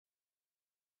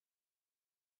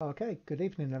Okay, good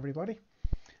evening, everybody.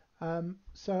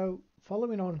 So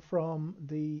following on from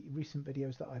the recent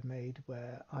videos that I've made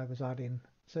where I was adding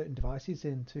certain devices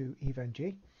into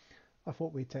EVNG, I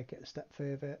thought we'd take it a step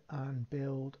further and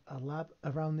build a lab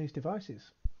around these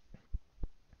devices.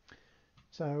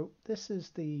 So this is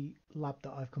the lab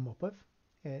that I've come up with.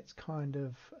 It's kind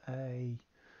of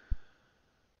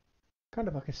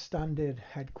like a standard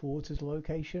headquarters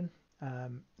location.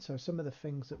 So some of the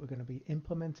things that we're going to be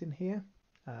implementing here,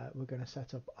 we're going to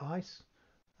set up ISE.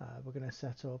 We're going to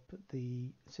set up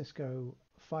the Cisco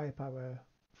Firepower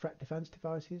threat defense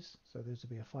devices. So those will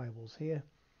be our firewalls here,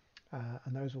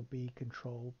 and those will be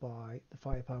controlled by the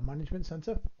Firepower Management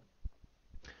Center.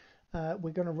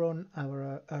 We're going to run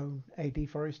our own AD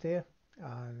forest here,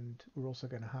 and we're also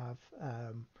going to have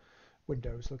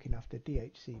Windows looking after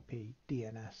DHCP,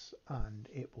 DNS, and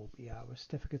it will be our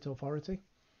certificate authority.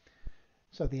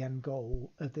 So the end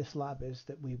goal of this lab is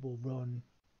that we will run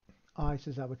ISE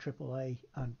as our AAA,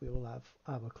 and we will have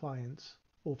our clients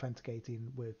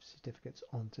authenticating with certificates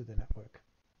onto the network.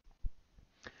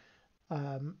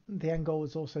 The end goal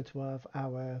is also to have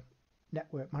our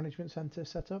network management center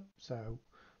set up. So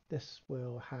this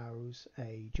will house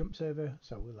a jump server.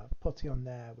 So we'll have PuTTY on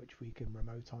there, which we can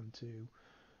remote onto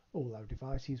all our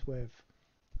devices with.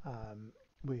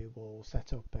 We will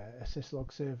set up a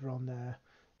syslog server on there.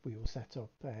 We will set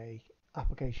up a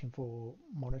application for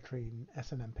monitoring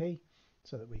SNMP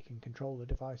so that we can control the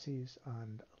devices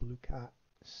and look at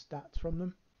stats from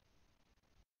them.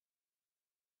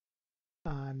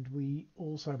 And we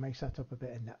also may set up a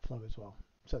bit of NetFlow as well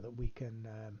so that we can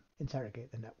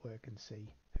interrogate the network and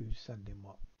see who's sending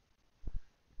what.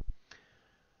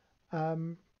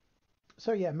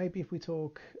 So yeah, maybe if we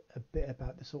talk a bit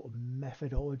about the sort of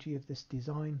methodology of this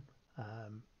design.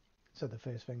 So the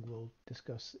first thing we'll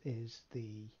discuss is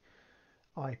the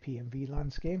Ipv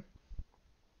Landscape.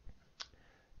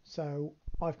 So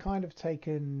I've kind of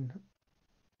taken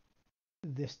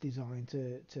this design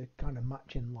to kind of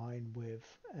match in line with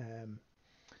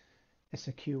a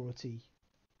security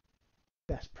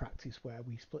best practice where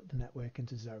we split the network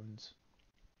into zones.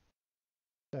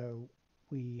 So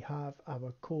we have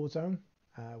our core zone,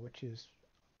 which is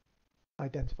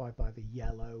identified by the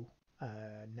yellow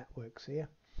networks here.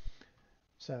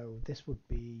 So this would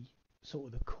be sort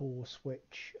of the core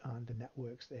switch and the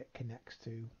networks that it connects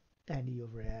to any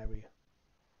other area.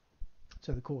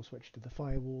 So the core switch to the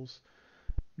firewalls,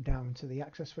 down to the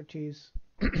access switches,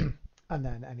 and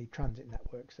then any transit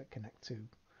networks that connect to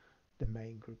the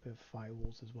main group of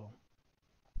firewalls as well.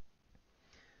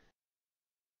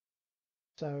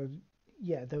 So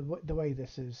yeah, the way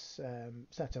this is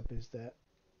set up is that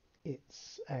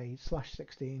it's a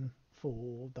 /16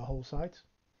 for the whole site.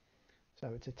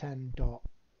 So it's a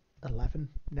 10.11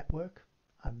 network,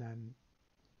 and then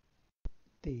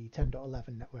the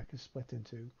 10.11 network is split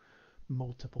into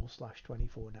multiple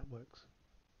 /24 networks.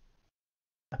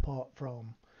 Apart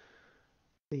from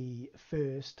the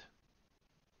first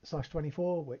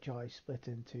 /24, which I split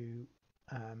into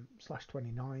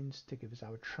 /29s to give us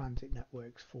our transit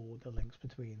networks for the links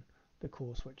between the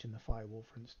core switch and the firewall,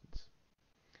 for instance.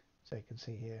 So you can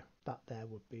see here that there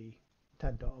would be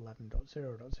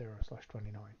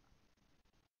 10.11.0.0/29.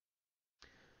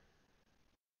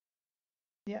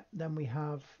 Yeah, then we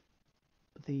have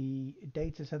the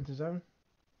data center zone,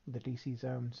 the DC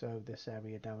zone, so this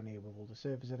area down here with all the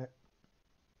servers in it.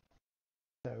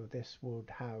 So this would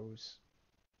house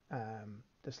the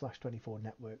 /24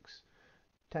 networks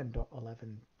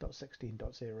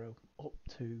 10.11.16.0 up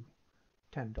to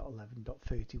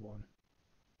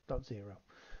 10.11.31.0.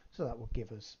 So that will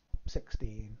give us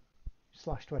 16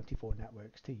 /24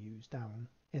 networks to use down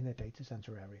in the data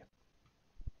center area.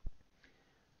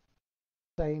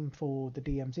 Same for the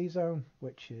DMZ zone,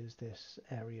 which is this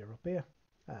area up here.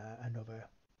 Another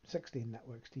 16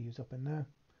 networks to use up in there.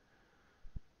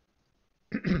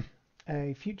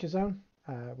 A future zone,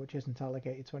 which isn't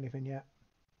allocated to anything yet.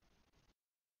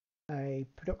 A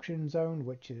production zone,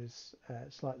 which is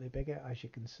slightly bigger, as you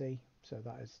can see. So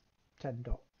that is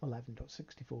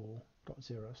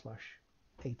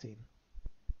 10.11.64.0/18.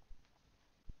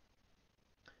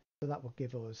 So that will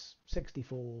give us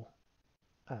 64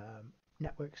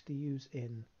 networks to use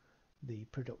in the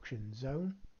production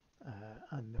zone,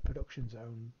 and the production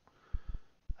zone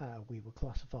we will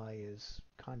classify as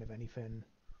kind of anything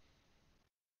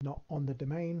not on the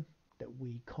domain that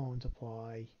we can't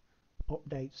apply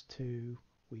updates to,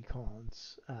 we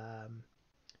can't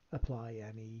apply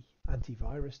any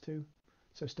antivirus to,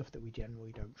 so stuff that we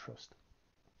generally don't trust.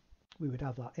 We would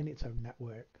have that in its own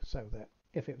network so that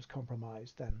if it was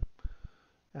compromised, then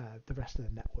the rest of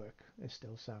the network is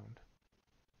still sound.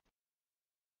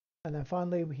 And then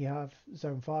finally we have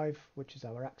zone 5, which is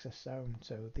our access zone.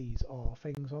 So these are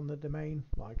things on the domain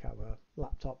like our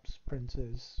laptops,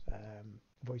 printers,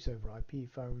 voice over IP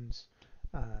phones,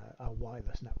 our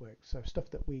wireless network. So stuff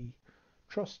that we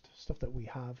trust, stuff that we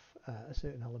have a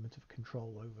certain element of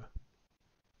control over.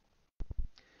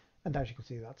 And as you can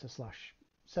see, that's a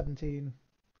 /17.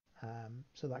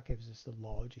 So that gives us the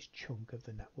largest chunk of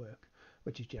the network,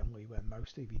 which is generally where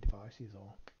most EV devices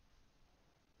are.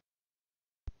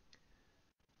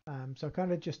 So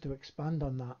kind of just to expand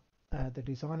on that, the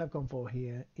design I've gone for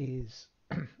here is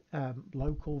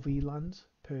local VLANs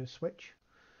per switch.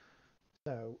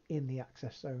 So in the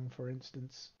access zone, for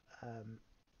instance,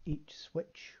 each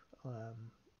switch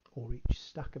or each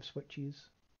stack of switches,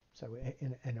 so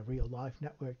in a real life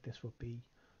network, this would be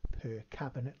per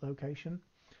cabinet location.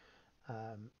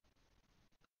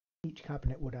 Each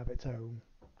cabinet would have its own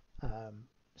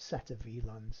set of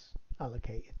VLANs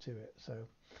allocated to it. So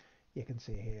you can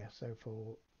see here, so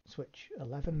for switch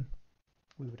 11,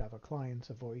 we would have a client,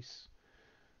 a voice,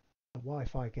 a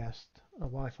Wi-Fi guest, a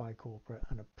Wi-Fi corporate,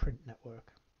 and a print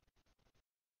network.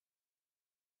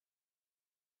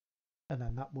 And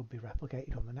then that would be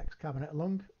replicated on the next cabinet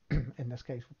along. In this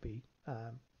case would be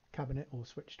cabinet or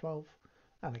switch 12.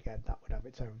 And again, that would have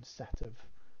its own set of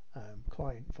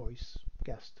client, voice,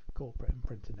 guest, corporate, and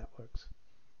printer networks.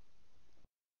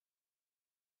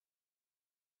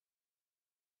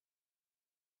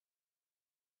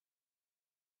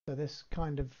 So this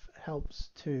kind of helps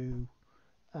to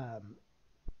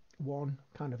one,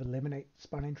 kind of eliminate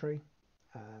spanning tree.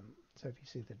 So if you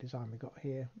see the design we got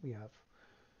here, we have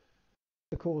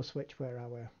the core switch where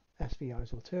our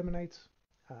SVIs will terminate,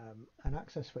 an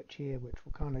access switch here which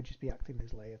will kind of just be acting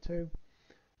as layer 2,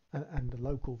 and the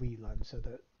local VLAN, so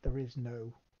that there is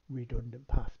no redundant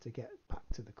path to get back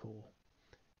to the core.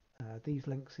 These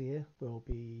links here will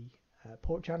be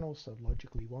port channels, so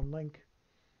logically one link,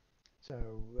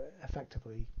 so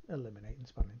effectively eliminating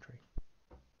spanning tree.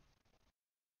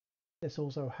 This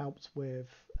also helps with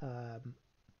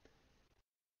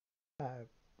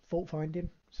fault finding.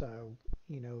 So,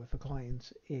 if a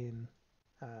client in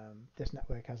this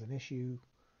network has an issue,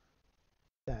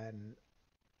 then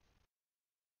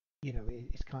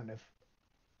it's kind of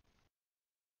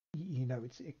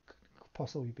it could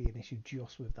possibly be an issue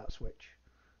just with that switch,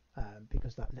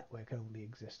 because that network only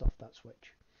exists off that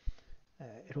switch.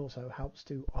 It also helps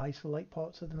to isolate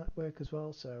parts of the network as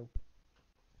well. So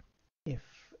if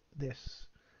this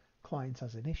client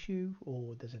has an issue,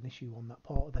 or there's an issue on that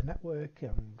part of the network,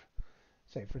 and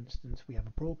say for instance we have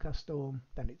a broadcast storm,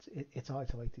 then it's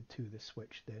isolated to the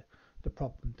switch. The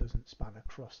problem doesn't span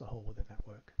across the whole of the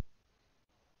network.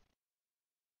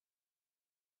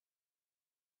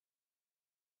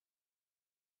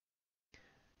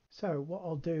 So what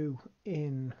I'll do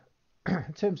in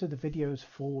terms of the videos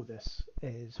for this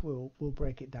is we'll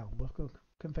break it down. We'll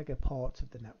configure parts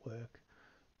of the network,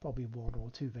 probably 1 or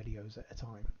 2 videos at a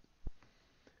time.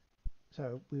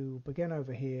 So we'll begin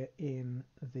over here in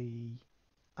the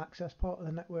access part of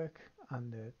the network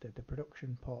and the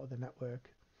production part of the network.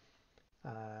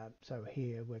 So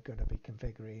here we're going to be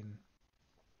configuring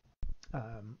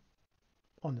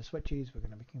on the switches, we're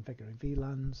going to be configuring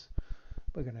VLANs.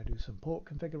 We're going to do some port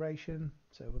configuration.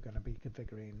 So we're going to be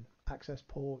configuring access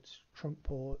ports, trunk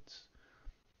ports.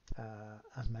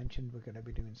 As mentioned, we're going to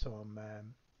be doing some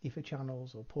Ether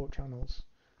channels or port channels,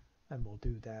 and we'll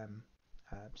do them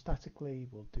statically.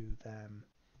 We'll do them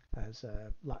as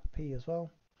LACP as well.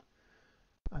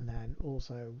 And then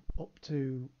also up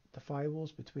to the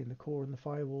firewalls, between the core and the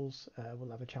firewalls,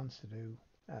 we'll have a chance to do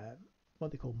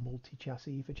what they call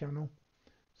multi-chassis Ether channel.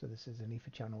 So this is an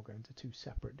Ether channel going to 2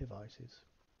 separate devices.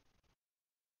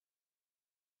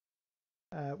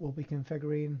 We'll be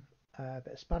configuring a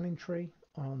bit of spanning tree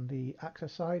on the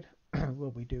access side.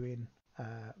 We'll be doing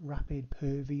rapid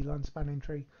per VLAN spanning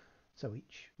tree. So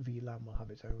each VLAN will have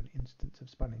its own instance of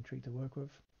spanning tree to work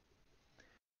with.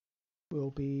 We'll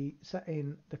be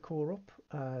setting the core up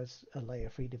as a layer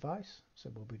 3 device. So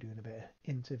we'll be doing a bit of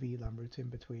inter-VLAN routing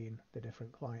between the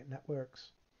different client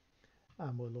networks.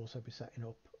 And we'll also be setting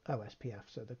up OSPF,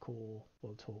 so the core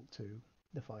will talk to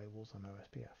the firewalls on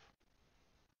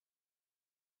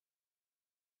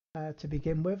OSPF. To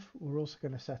begin with, we're also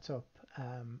going to set up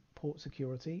port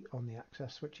security on the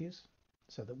access switches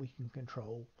so that we can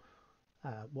control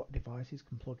what devices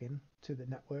can plug in to the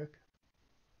network.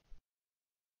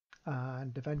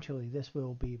 And eventually this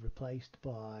will be replaced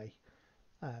by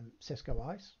Cisco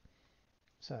ISE.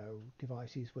 So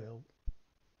devices will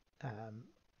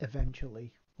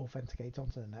eventually authenticate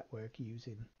onto the network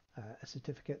using a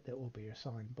certificate that will be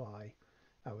assigned by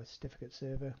our certificate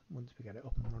server once we get it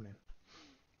up and running.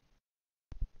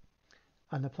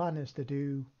 And the plan is to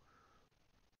do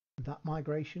that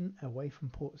migration away from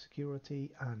port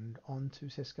security and onto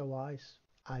Cisco ISE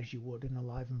as you would in a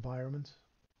live environment.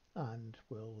 And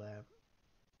we'll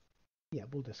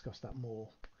discuss that more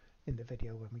in the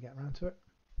video when we get around to it.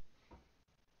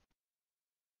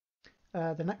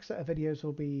 The next set of videos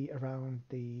will be around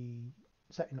the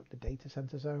setting up the data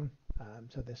center zone.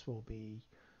 So this will be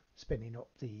spinning up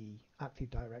the Active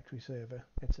Directory server.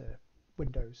 It's a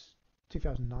Windows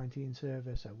 2019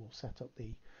 server, so we'll set up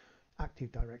the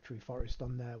Active Directory forest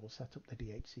on there. We'll set up the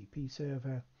DHCP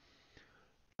server.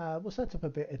 We'll set up a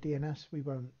bit of DNS. We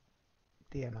won't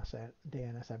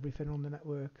DNS everything on the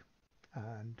network,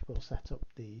 and we'll set up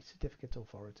the certificate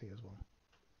authority as well.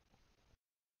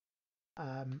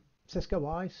 Cisco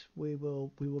ISE, we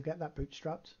will get that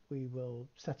bootstrapped. We will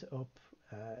set it up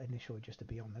initially just to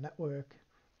be on the network,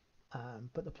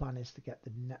 but the plan is to get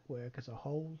the network as a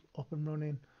whole up and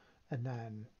running, and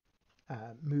then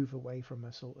move away from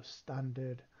a sort of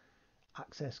standard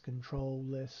access control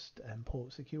list and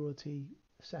port security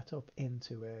setup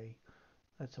into a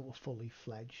sort of fully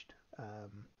fledged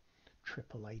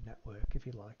AAA network, if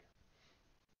you like.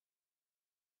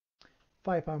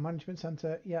 Firepower Management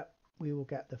Center, yeah, we will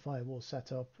get the firewall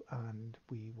set up, and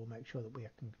we will make sure that we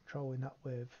are controlling that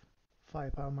with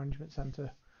Firepower Management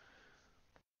Center.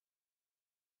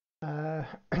 The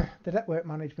Network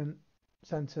Management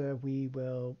Center, we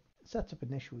will set up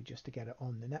initially just to get it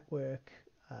on the network,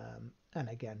 and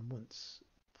again, once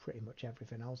pretty much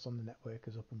everything else on the network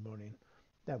is up and running,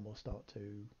 then we'll start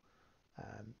to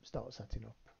start setting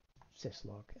up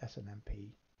syslog, SNMP,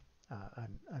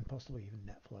 and possibly even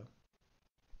NetFlow.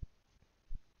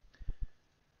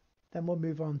 Then we'll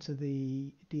move on to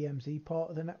the DMZ part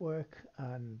of the network,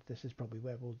 and this is probably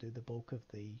where we'll do the bulk of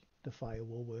the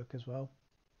firewall work as well.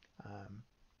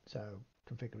 So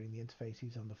configuring the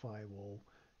interfaces on the firewall,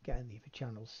 getting the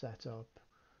channels set up,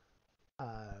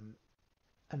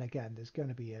 and again, there's going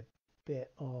to be a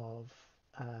bit of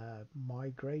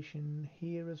migration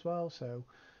here as well. So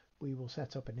we will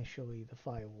set up initially the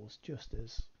firewalls just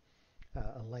as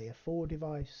a layer 4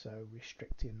 device, so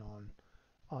restricting on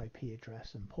IP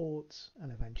address and ports,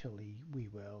 and eventually we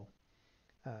will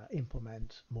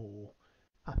implement more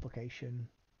application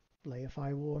layer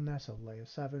firewall on there, so layer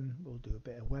 7. We'll do a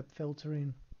bit of web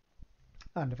filtering,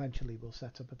 and eventually we'll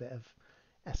set up a bit of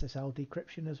SSL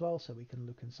decryption as well, so we can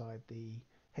look inside the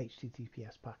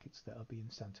HTTPS packets that are being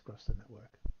sent across the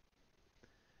network.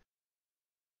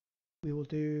 We will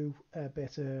do a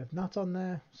bit of NAT on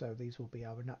there, so these will be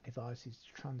our NAT devices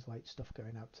to translate stuff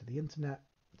going out to the internet.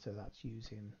 So that's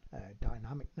using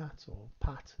dynamic NAT, or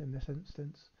PAT in this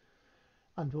instance.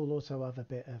 And we'll also have a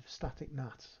bit of static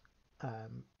NAT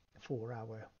for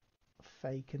our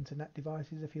fake internet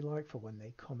devices, if you like, for when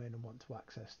they come in and want to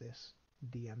access this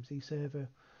DMZ server,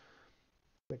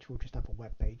 which will just have a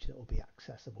web page that will be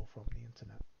accessible from the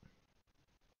internet.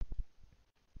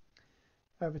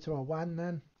 Over to our WAN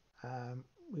then.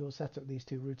 We will set up these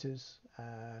two routers.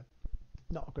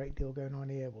 Not a great deal going on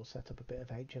here. We'll set up a bit of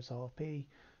HSRP.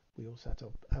 We will set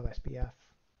up OSPF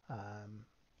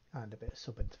and a bit of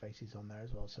sub interfaces on there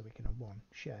as well, so we can have one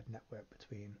shared network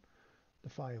between the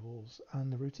firewalls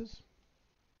and the routers.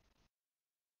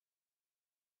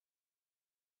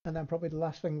 And then probably the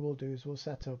last thing we'll do is we'll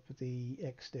set up the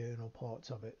external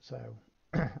parts of it. So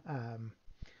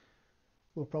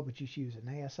we'll probably just use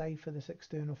an ASA for this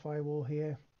external firewall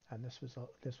here, and this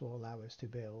will allow us to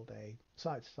build a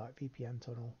site-to-site VPN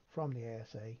tunnel from the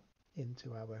ASA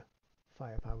into our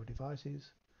Firepower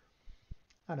devices,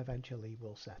 and eventually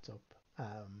we'll set up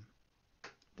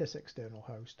this external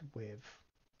host with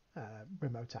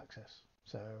remote access.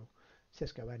 So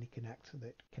Cisco AnyConnect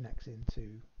that connects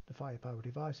into the Firepower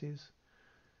devices,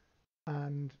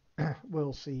 and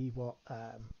we'll see what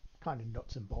kind of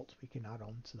nuts and bolts we can add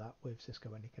on to that with Cisco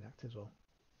AnyConnect as well.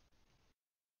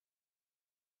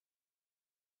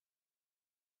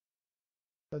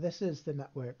 So this is the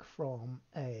network from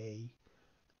a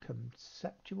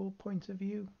conceptual point of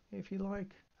view, if you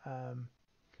like.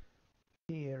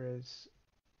 Here is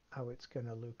how it's going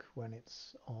to look when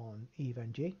it's on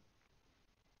EVE-NG.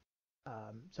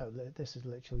 So this is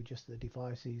literally just the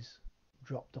devices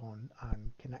dropped on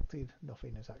and connected.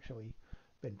 Nothing has actually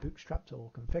been bootstrapped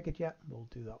or configured yet. We'll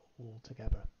do that all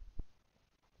together.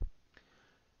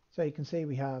 So you can see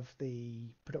we have the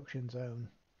production zone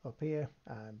up here,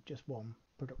 and just one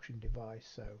production device.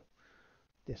 So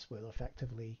this will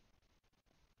effectively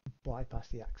bypass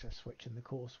the access switch and the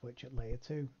core switch at layer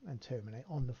 2 and terminate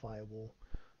on the firewall,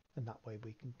 and that way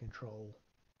we can control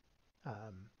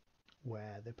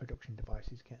where the production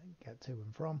devices can get to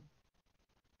and from.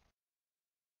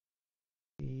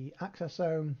 the access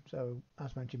zone, so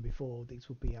as mentioned before, these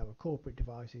will be our corporate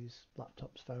devices,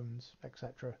 laptops, phones,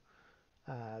 etc.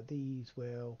 These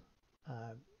will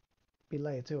be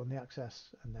layer 2 on the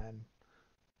access, and then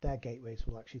their gateways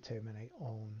will actually terminate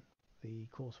on the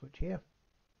core switch here,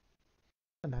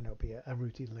 and then it'll be a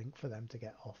routed link for them to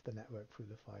get off the network through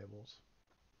the firewalls.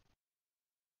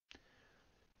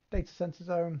 Data center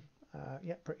zone,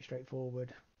 yeah, pretty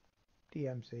straightforward.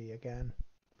 DMZ again,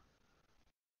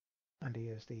 and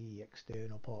here's the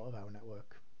external part of our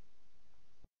network.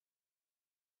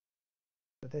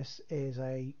 So this is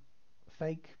a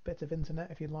fake bit of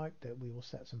internet, if you like, that we will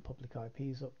set some public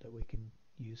IPs up that we can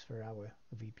use for our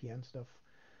VPN stuff.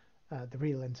 The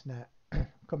real internet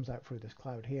comes out through this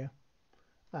cloud here,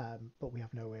 but we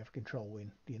have no way of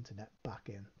controlling the internet back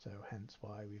in, so hence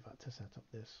why we've had to set up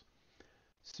this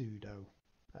pseudo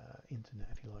internet,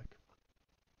 if you like.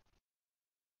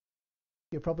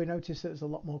 You'll probably notice that there's a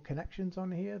lot more connections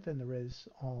on here than there is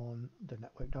on the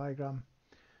network diagram,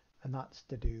 and that's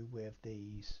to do with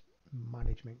these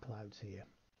management clouds here.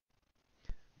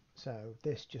 So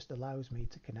this just allows me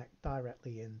to connect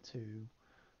directly into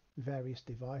various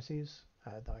devices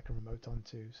that I can remote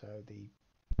onto, so the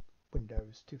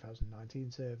Windows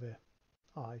 2019 server,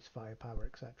 ISE, Firepower,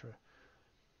 etc.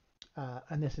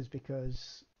 And this is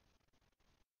because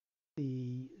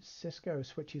the Cisco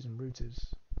switches and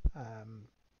routers,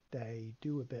 they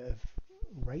do a bit of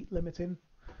rate limiting,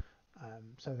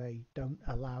 so they don't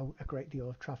allow a great deal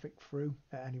of traffic through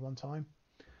at any one time.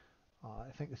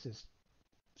 I think this is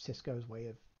Cisco's way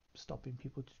of stopping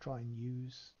people to try and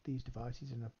use these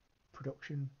devices in a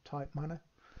production type manner.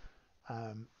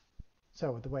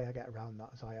 So the way I get around that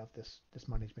is I have this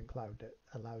management cloud that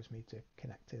allows me to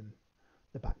connect in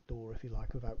the back door, if you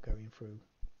like, without going through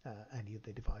any of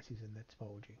the devices in the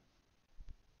topology.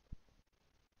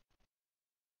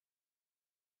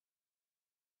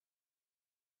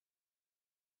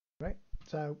 Right,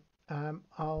 so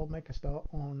I'll make a start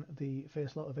on the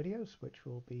first lot of videos, which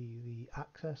will be the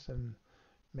access and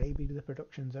maybe the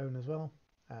production zone as well.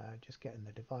 Just getting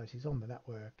the devices on the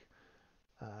network.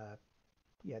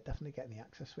 Yeah, definitely getting the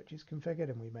access switches configured,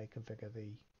 and we may configure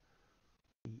the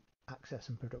access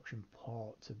and production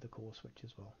parts of the core switch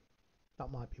as well.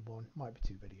 That might be one, might be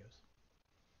two videos.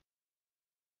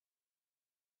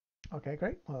 Okay,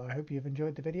 great. Well, I hope you've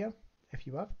enjoyed the video. If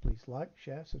you have, please like,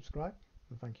 share, subscribe,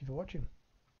 and thank you for watching.